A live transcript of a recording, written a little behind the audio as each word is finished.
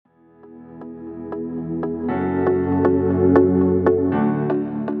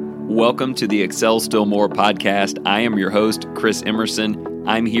Welcome to the Excel Still More podcast. I am your host, Chris Emerson.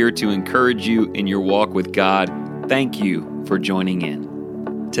 I'm here to encourage you in your walk with God. Thank you for joining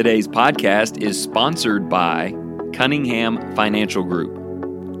in. Today's podcast is sponsored by Cunningham Financial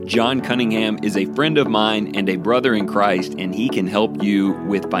Group. John Cunningham is a friend of mine and a brother in Christ, and he can help you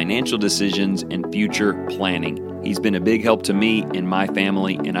with financial decisions and future planning. He's been a big help to me and my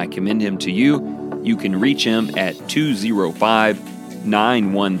family, and I commend him to you. You can reach him at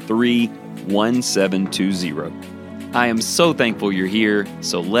 205-913-1720. I am so thankful you're here,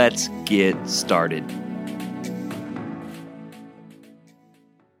 so let's get started.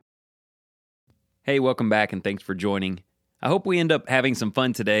 Hey, welcome back and thanks for joining. I hope we end up having some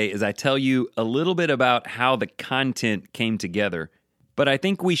fun today as I tell you a little bit about how the content came together. But I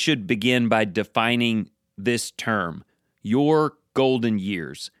think we should begin by defining this term, your golden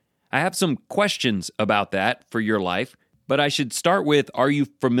years. I have some questions about that for your life, but I should start with, are you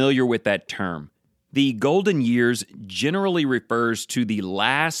familiar with that term? The golden years generally refers to the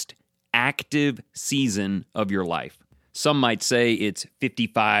last active season of your life. Some might say it's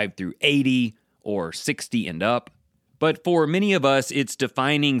 55 through 80 or 60 and up. But for many of us, it's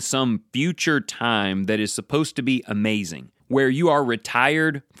defining some future time that is supposed to be amazing, where you are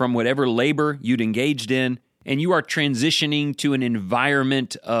retired from whatever labor you'd engaged in, and you are transitioning to an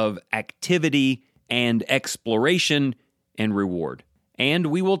environment of activity and exploration and reward. And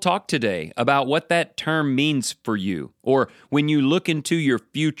we will talk today about what that term means for you, or when you look into your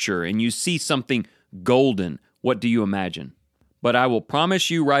future and you see something golden, what do you imagine? But I will promise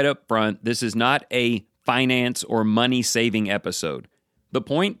you right up front, this is not a finance or money-saving episode. The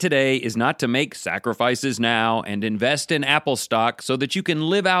point today is not to make sacrifices now and invest in Apple stock so that you can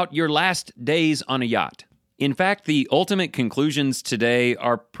live out your last days on a yacht. In fact, the ultimate conclusions today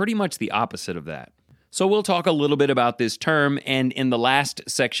are pretty much the opposite of that. So we'll talk a little bit about this term, and in the last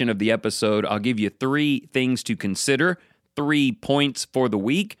section of the episode, I'll give you 3 things to consider, 3 points for the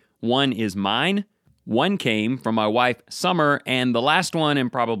week. 1 is mine, 1 came from my wife, Summer, and the last one, and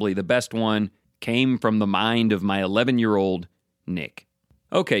probably the best one, came from the mind of my 11-year-old, Nick.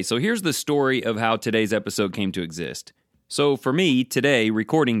 Okay, so here's the story of how today's episode came to exist. So for me, today,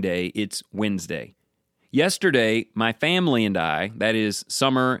 recording day, it's Wednesday. Yesterday, my family and I, that is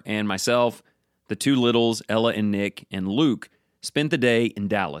Summer and myself, the 2 littles, Ella and Nick, and Luke, spent the day in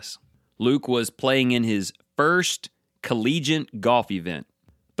Dallas. Luke was playing in his first collegiate golf event,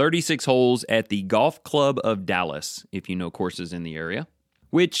 36 holes at the Golf Club of Dallas, if you know courses in the area.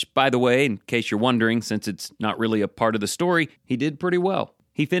 Which, by the way, in case you're wondering, since it's not really a part of the story, he did pretty well.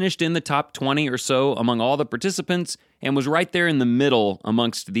 He finished in the top 20 or so among all the participants and was right there in the middle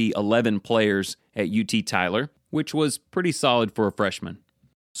amongst the 11 players at UT Tyler, which was pretty solid for a freshman.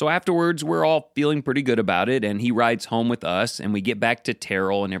 So afterwards, we're all feeling pretty good about it, and he rides home with us, and we get back to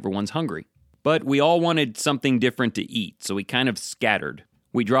Terrell, and everyone's hungry. But we all wanted something different to eat, so we kind of scattered.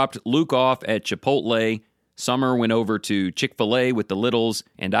 We dropped Luke off at Chipotle, Summer went over to Chick-fil-A with the littles,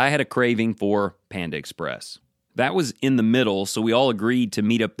 and I had a craving for Panda Express. That was in the middle, so we all agreed to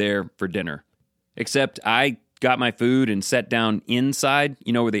meet up there for dinner. Except I got my food and sat down inside,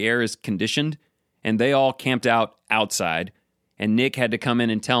 where the air is conditioned, and they all camped out outside, and Nick had to come in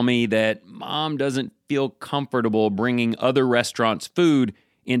and tell me that Mom doesn't feel comfortable bringing other restaurants' food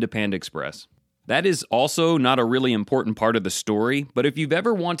into Panda Express. That is also not a really important part of the story, but if you've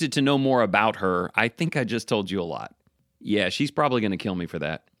ever wanted to know more about her, I think I just told you a lot. Yeah, she's probably going to kill me for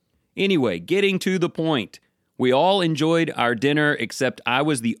that. Anyway, getting to the point. We all enjoyed our dinner, except I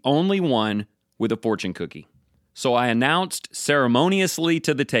was the only one with a fortune cookie. So I announced ceremoniously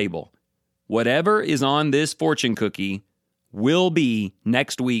to the table, whatever is on this fortune cookie will be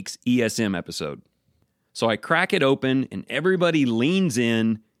next week's ESM episode. So I crack it open and everybody leans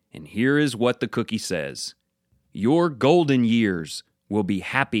in, and here is what the cookie says. Your golden years will be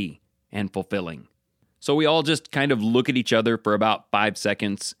happy and fulfilling. So we all just kind of look at each other for about 5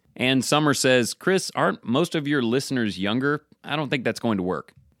 seconds, and Summer says, Chris, aren't most of your listeners younger? I don't think that's going to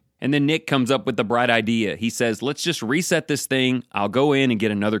work. And then Nick comes up with the bright idea. He says, let's just reset this thing. I'll go in and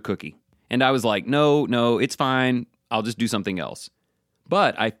get another cookie. And I was like, no, it's fine. I'll just do something else.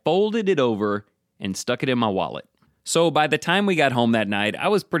 But I folded it over and stuck it in my wallet. So by the time we got home that night, I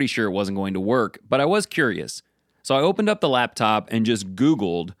was pretty sure it wasn't going to work, but I was curious. So I opened up the laptop and just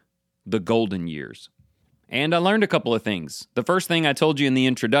Googled the golden years. And I learned a couple of things. The first thing I told you in the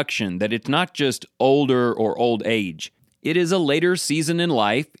introduction, that it's not just older or old age. It is a later season in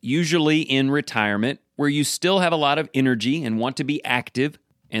life, usually in retirement, where you still have a lot of energy and want to be active.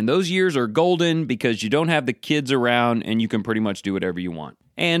 And those years are golden because you don't have the kids around and you can pretty much do whatever you want.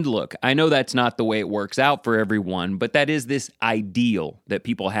 And look, I know that's not the way it works out for everyone, but that is this ideal that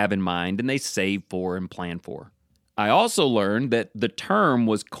people have in mind and they save for and plan for. I also learned that the term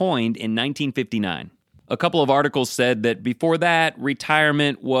was coined in 1959. A couple of articles said that before that,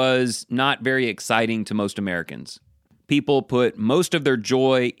 retirement was not very exciting to most Americans. People put most of their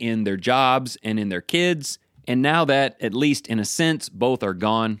joy in their jobs and in their kids, and now that, at least in a sense, both are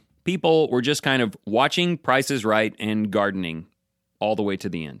gone, people were just kind of watching Price is Right and gardening all the way to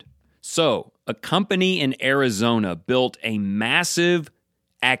the end. So, a company in Arizona built a massive,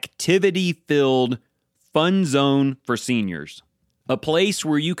 activity-filled fun zone for seniors. A place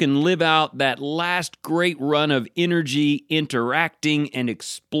where you can live out that last great run of energy, interacting and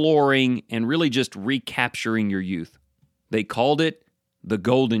exploring, and really just recapturing your youth. They called it the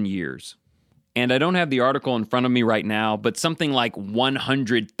Golden Years. And I don't have the article in front of me right now, but something like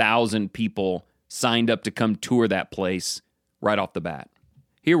 100,000 people signed up to come tour that place right off the bat.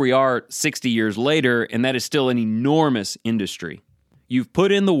 Here we are 60 years later, and that is still an enormous industry. You've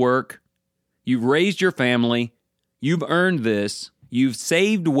put in the work, you've raised your family, you've earned this, you've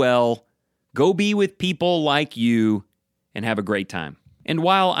saved well, go be with people like you and have a great time. And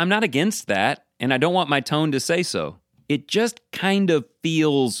while I'm not against that, and I don't want my tone to say so, it just kind of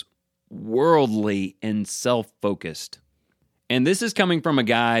feels worldly and self-focused. And this is coming from a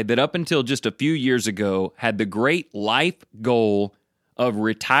guy that up until just a few years ago had the great life goal of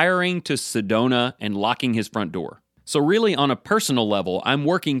retiring to Sedona and locking his front door. So really, on a personal level, I'm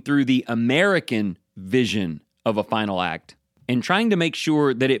working through the American vision of a final act and trying to make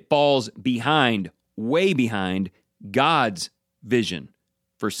sure that it falls behind, way behind, God's vision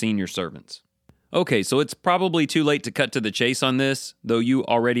for senior servants. Okay, so it's probably too late to cut to the chase on this, though you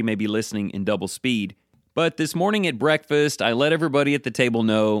already may be listening in double speed. But this morning at breakfast, I let everybody at the table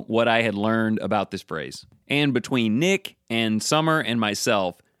know what I had learned about this phrase. And between Nick and Summer and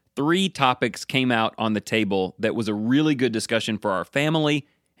myself, 3 topics came out on the table that was a really good discussion for our family,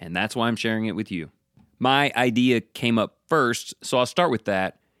 and that's why I'm sharing it with you. My idea came up first, so I'll start with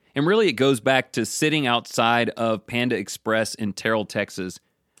that. And really it goes back to sitting outside of Panda Express in Terrell, Texas.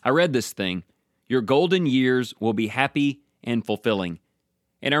 I read this thing, "Your golden years will be happy and fulfilling."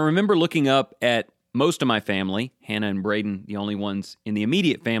 And I remember looking up at most of my family, Hannah and Braden, the only ones in the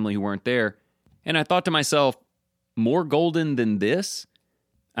immediate family who weren't there, and I thought to myself, more golden than this?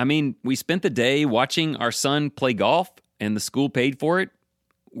 I mean, we spent the day watching our son play golf, and the school paid for it.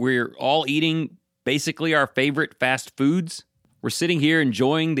 We're all eating basically our favorite fast foods. We're sitting here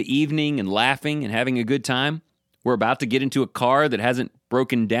enjoying the evening and laughing and having a good time. We're about to get into a car that hasn't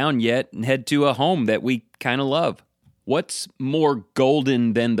broken down yet and head to a home that we kind of love. What's more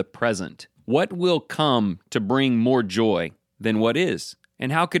golden than the present? What will come to bring more joy than what is?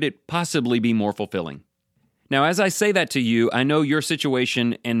 And how could it possibly be more fulfilling? Now, as I say that to you, I know your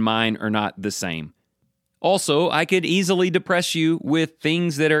situation and mine are not the same. Also, I could easily depress you with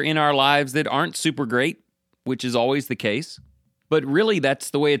things that are in our lives that aren't super great, which is always the case. But really, that's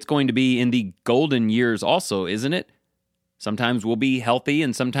the way it's going to be in the golden years also, isn't it? Sometimes we'll be healthy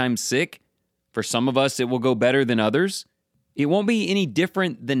and sometimes sick. For some of us, it will go better than others. It won't be any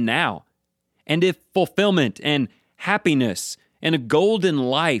different than now. And if fulfillment and happiness and a golden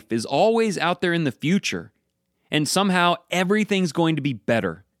life is always out there in the future, and somehow everything's going to be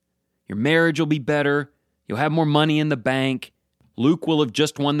better, your marriage will be better, you'll have more money in the bank, Luke will have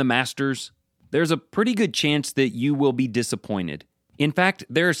just won the Masters, there's a pretty good chance that you will be disappointed. In fact,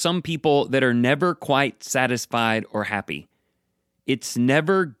 there are some people that are never quite satisfied or happy. It's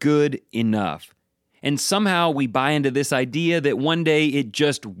never good enough. And somehow we buy into this idea that one day it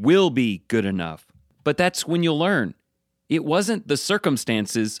just will be good enough. But that's when you'll learn. It wasn't the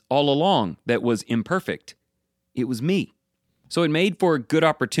circumstances all along that was imperfect. It was me. So it made for a good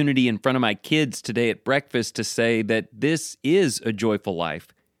opportunity in front of my kids today at breakfast to say that this is a joyful life.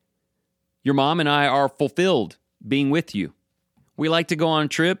 Your mom and I are fulfilled being with you. We like to go on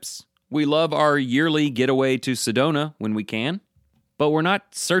trips. We love our yearly getaway to Sedona when we can. But we're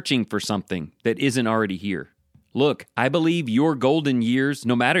not searching for something that isn't already here. Look, I believe your golden years,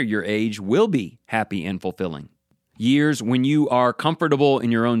 no matter your age, will be happy and fulfilling. Years when you are comfortable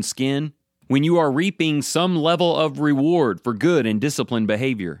in your own skin, when you are reaping some level of reward for good and disciplined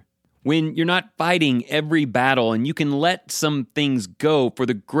behavior, when you're not fighting every battle and you can let some things go for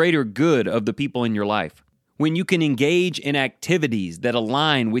the greater good of the people in your life, when you can engage in activities that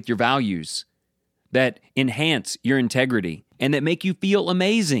align with your values, that enhance your integrity, and that make you feel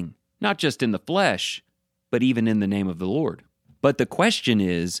amazing, not just in the flesh, but even in the name of the Lord. But the question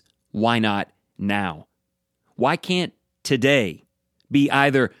is, why not now? Why can't today be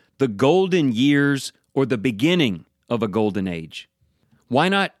either the golden years or the beginning of a golden age? Why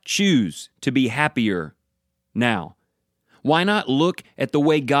not choose to be happier now? Why not look at the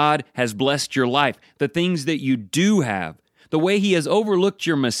way God has blessed your life, the things that you do have, the way He has overlooked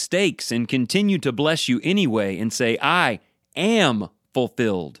your mistakes and continue to bless you anyway, and say, I am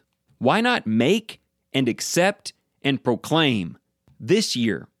fulfilled? Why not make and accept and proclaim this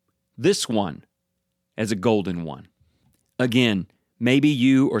year, this one, as a golden one? Again, maybe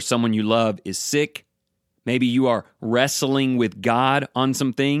you or someone you love is sick. Maybe you are wrestling with God on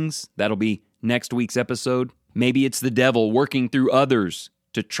some things. That'll be next week's episode. Maybe it's the devil working through others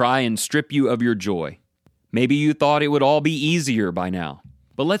to try and strip you of your joy. Maybe you thought it would all be easier by now.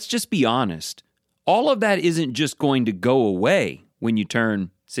 But let's just be honest. All of that isn't just going to go away when you turn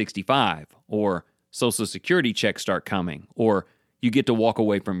 65 or Social Security checks start coming or you get to walk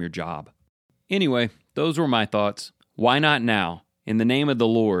away from your job. Anyway, those were my thoughts. Why not now? In the name of the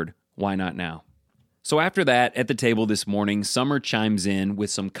Lord, why not now? So after that, at the table this morning, Summer chimes in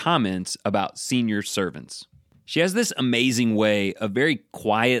with some comments about senior servants. She has this amazing way of very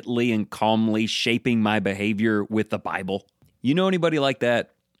quietly and calmly shaping my behavior with the Bible. You know anybody like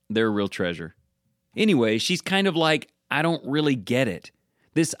that? They're a real treasure. Anyway, she's kind of like, I don't really get it.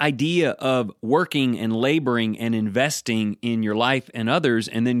 This idea of working and laboring and investing in your life and others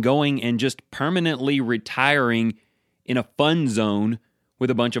and then going and just permanently retiring in a fun zone with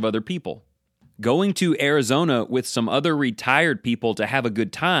a bunch of other people. Going to Arizona with some other retired people to have a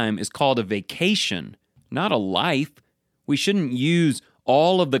good time is called a vacation, not a life. We shouldn't use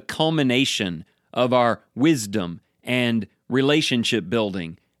all of the culmination of our wisdom and relationship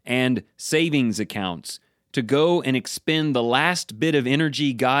building and savings accounts to go and expend the last bit of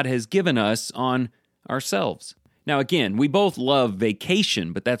energy God has given us on ourselves. Now again, we both love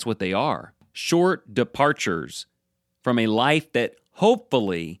vacation, but that's what they are. Short departures from a life that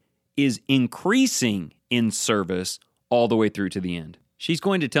hopefully is increasing in service all the way through to the end. She's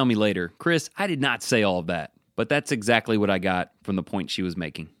going to tell me later, Chris, I did not say all of that, but that's exactly what I got from the point she was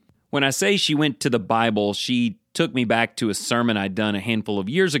making. When I say she went to the Bible, she took me back to a sermon I'd done a handful of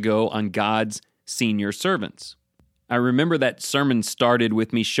years ago on God's senior servants. I remember that sermon started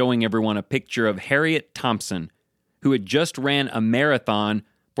with me showing everyone a picture of Harriet Thompson, who had just ran a marathon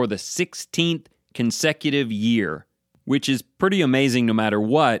for the 16th consecutive year, which is pretty amazing no matter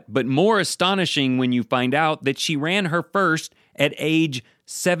what, but more astonishing when you find out that she ran her first at age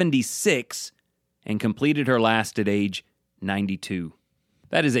 76 and completed her last at age 92.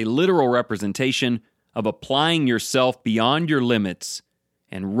 That is a literal representation of applying yourself beyond your limits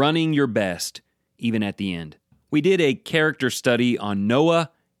and running your best, even at the end. We did a character study on Noah,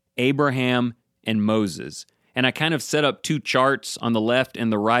 Abraham, and Moses. And I kind of set up two charts on the left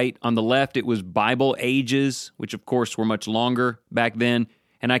and the right. On the left, it was Bible ages, which of course were much longer back then,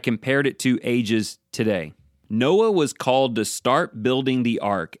 and I compared it to ages today. Noah was called to start building the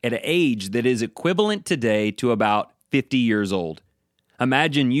ark at an age that is equivalent today to about 50 years old.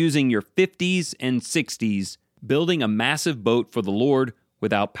 Imagine using your 50s and 60s building a massive boat for the Lord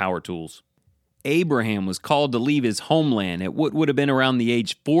without power tools. Abraham was called to leave his homeland at what would have been around the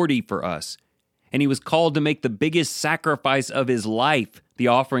age 40 for us. And he was called to make the biggest sacrifice of his life, the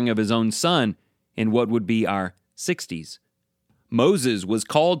offering of his own son, in what would be our 60s. Moses was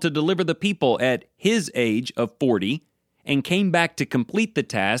called to deliver the people at his age of 40 and came back to complete the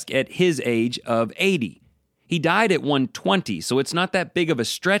task at his age of 80. He died at 120, so it's not that big of a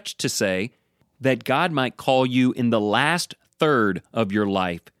stretch to say that God might call you in the last third of your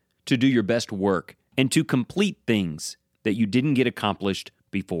life to do your best work and to complete things that you didn't get accomplished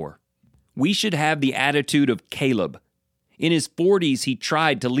before. We should have the attitude of Caleb. In his 40s, he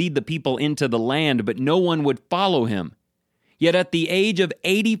tried to lead the people into the land, but no one would follow him. Yet at the age of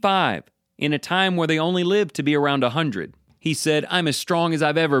 85, in a time where they only lived to be around 100, he said, I'm as strong as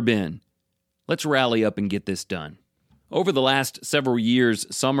I've ever been. Let's rally up and get this done. Over the last several years,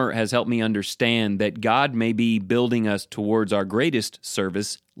 Summer has helped me understand that God may be building us towards our greatest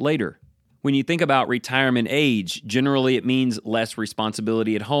service later. When you think about retirement age, generally it means less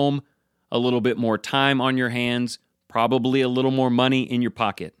responsibility at home, a little bit more time on your hands, probably a little more money in your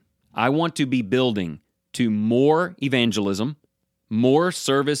pocket. I want to be building to more evangelism, more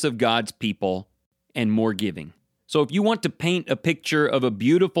service of God's people, and more giving. So if you want to paint a picture of a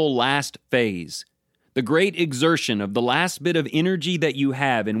beautiful last phase, the great exertion of the last bit of energy that you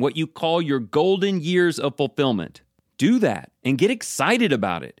have in what you call your golden years of fulfillment, do that and get excited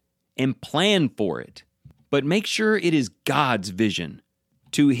about it and plan for it. But make sure it is God's vision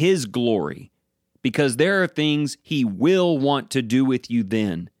to His glory, because there are things He will want to do with you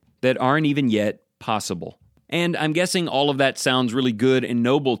then that aren't even yet possible. And I'm guessing all of that sounds really good and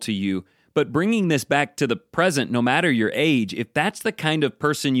noble to you, But bringing this back to the present, no matter your age, if that's the kind of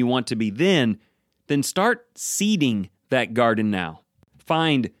person you want to be then start seeding that garden now.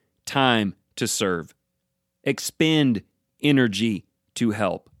 Find time to serve. Expend energy to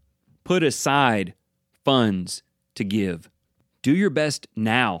help. Put aside funds to give. Do your best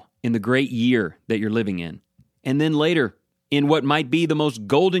now in the great year that you're living in. And then later, in what might be the most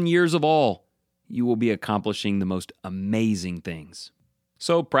golden years of all, you will be accomplishing the most amazing things.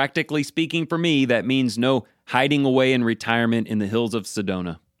 So practically speaking for me, that means no hiding away in retirement in the hills of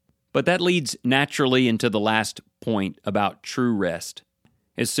Sedona. But that leads naturally into the last point about true rest.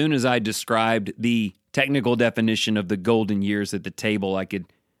 As soon as I described the technical definition of the golden years at the table, I could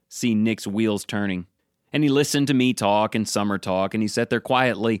see Nick's wheels turning. And he listened to me talk and Summer talk, and he sat there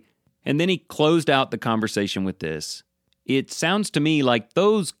quietly. And then he closed out the conversation with this. It sounds to me like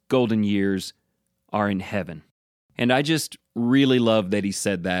those golden years are in heaven. And I just really love that he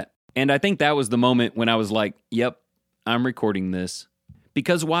said that. And I think that was the moment when I was like, yep, I'm recording this.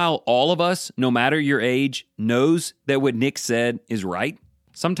 Because while all of us, no matter your age, knows that what Nick said is right,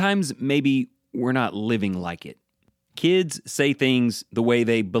 sometimes maybe we're not living like it. Kids say things the way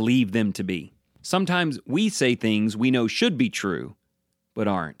they believe them to be. Sometimes we say things we know should be true, but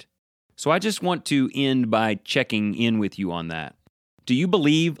aren't. So I just want to end by checking in with you on that. Do you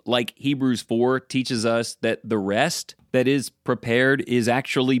believe, like Hebrews 4 teaches us, that the rest that is prepared is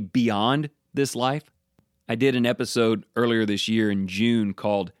actually beyond this life? I did an episode earlier this year in June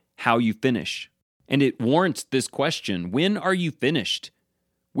called How You Finish. And it warrants this question. When are you finished?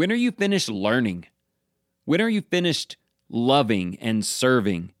 When are you finished learning? When are you finished loving and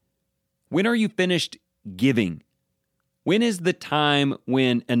serving? When are you finished giving? When is the time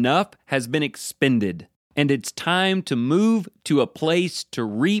when enough has been expended and it's time to move to a place to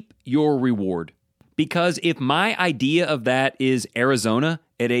reap your reward? Because if my idea of that is Arizona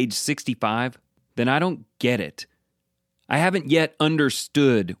at age 65, then I don't get it. I haven't yet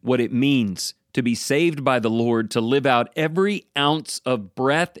understood what it means to be saved by the Lord, to live out every ounce of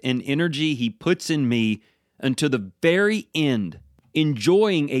breath and energy He puts in me until the very end,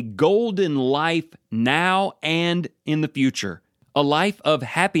 enjoying a golden life now and in the future, a life of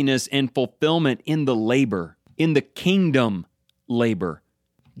happiness and fulfillment in the labor, in the kingdom labor,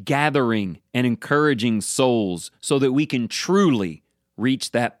 gathering and encouraging souls so that we can truly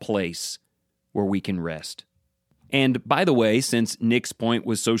reach that place where we can rest. And by the way, since Nick's point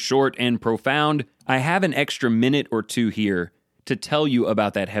was so short and profound, I have an extra minute or two here to tell you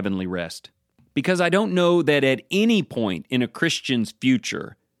about that heavenly rest. Because I don't know that at any point in a Christian's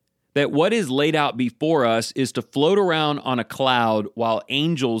future that what is laid out before us is to float around on a cloud while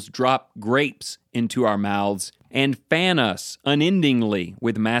angels drop grapes into our mouths and fan us unendingly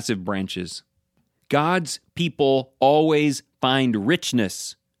with massive branches. God's people always find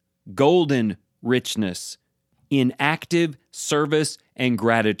richness, golden richness, in active service and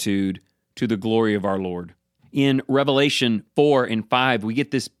gratitude to the glory of our Lord. In Revelation 4 and 5, we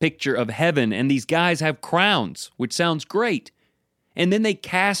get this picture of heaven, and these guys have crowns, which sounds great. And then they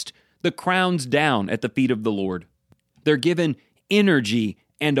cast the crowns down at the feet of the Lord. They're given energy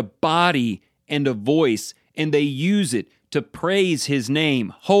and a body and a voice, and they use it to praise His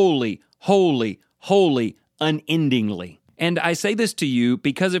name, holy, holy, holy, unendingly. And I say this to you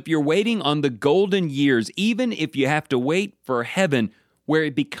because if you're waiting on the golden years, even if you have to wait for heaven where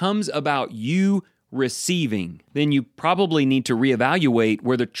it becomes about you receiving, then you probably need to reevaluate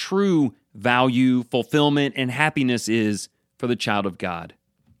where the true value, fulfillment, and happiness is for the child of God.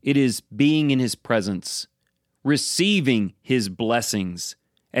 It is being in His presence, receiving His blessings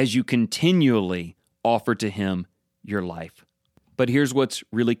as you continually offer to Him your life. But here's what's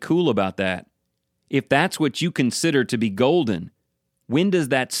really cool about that. If that's what you consider to be golden, when does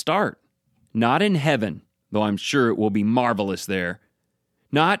that start? Not in heaven, though I'm sure it will be marvelous there.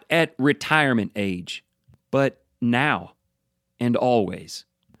 Not at retirement age, but now and always.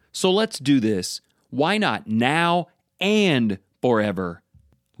 So let's do this. Why not now and forever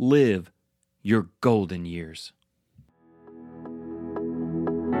live your golden years?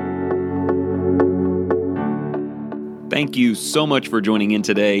 Thank you so much for joining in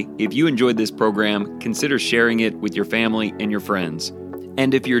today. If you enjoyed this program, consider sharing it with your family and your friends.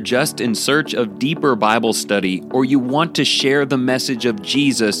 And if you're just in search of deeper Bible study or you want to share the message of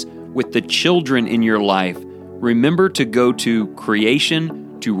Jesus with the children in your life, remember to go to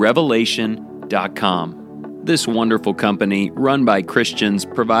creationtorevelation.com. This wonderful company, run by Christians,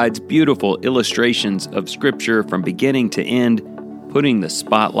 provides beautiful illustrations of Scripture from beginning to end, putting the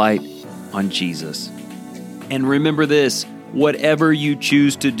spotlight on Jesus. And remember this, whatever you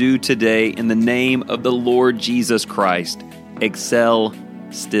choose to do today in the name of the Lord Jesus Christ, excel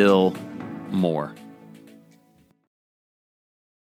still more.